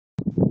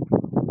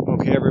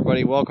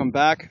everybody, welcome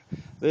back.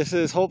 This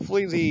is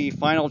hopefully the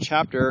final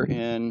chapter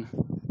in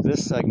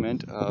this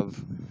segment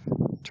of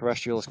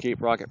Terrestrial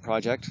Escape Rocket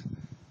Project.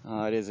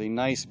 It is a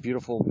nice,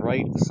 beautiful,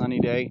 bright, sunny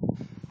day.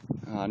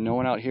 No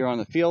one out here on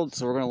the field,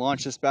 so we're going to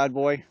launch this bad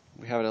boy.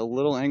 We have it at a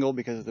little angle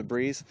because of the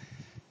breeze.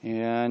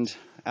 And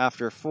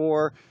after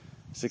 4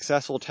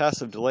 successful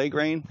tests of delay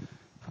grain,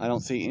 I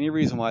don't see any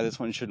reason why this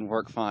one shouldn't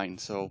work fine.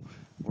 So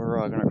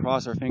we're going to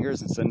cross our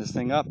fingers and send this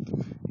thing up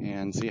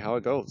and see how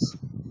it goes.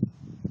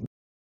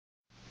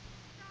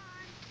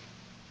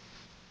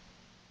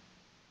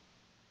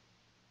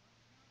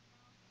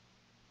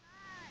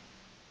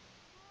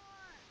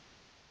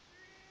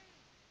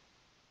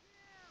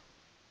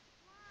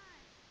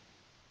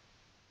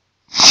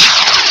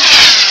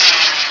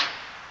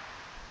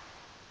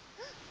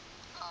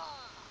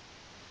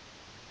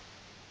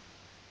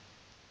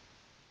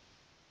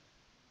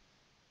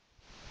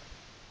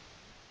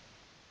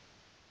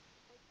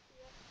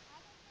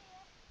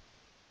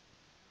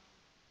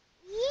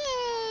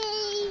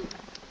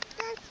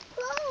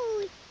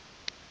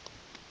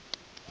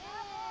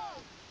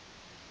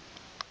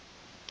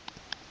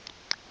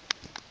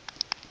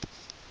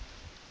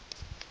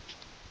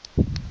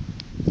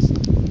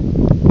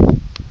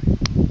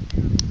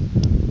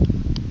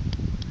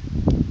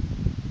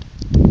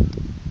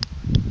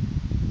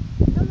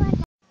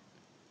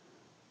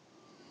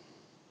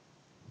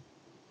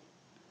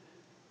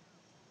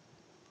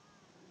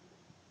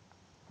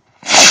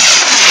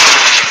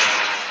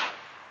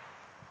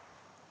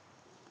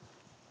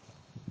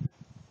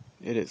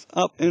 It is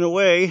up and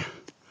away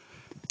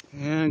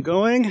and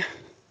going.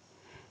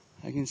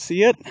 I can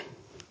see it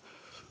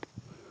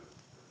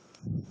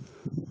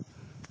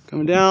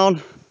coming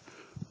down.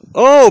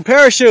 Oh,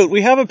 parachute!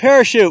 We have a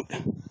parachute!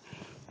 And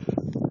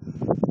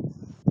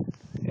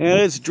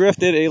it's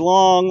drifted a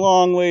long,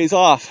 long ways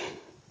off.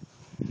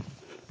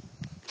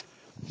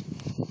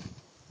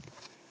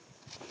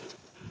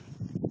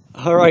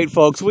 Alright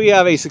folks, we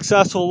have a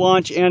successful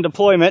launch and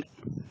deployment.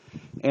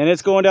 And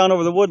it's going down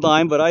over the wood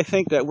line, but I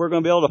think that we're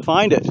going to be able to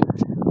find it.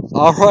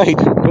 Alright,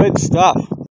 good stuff.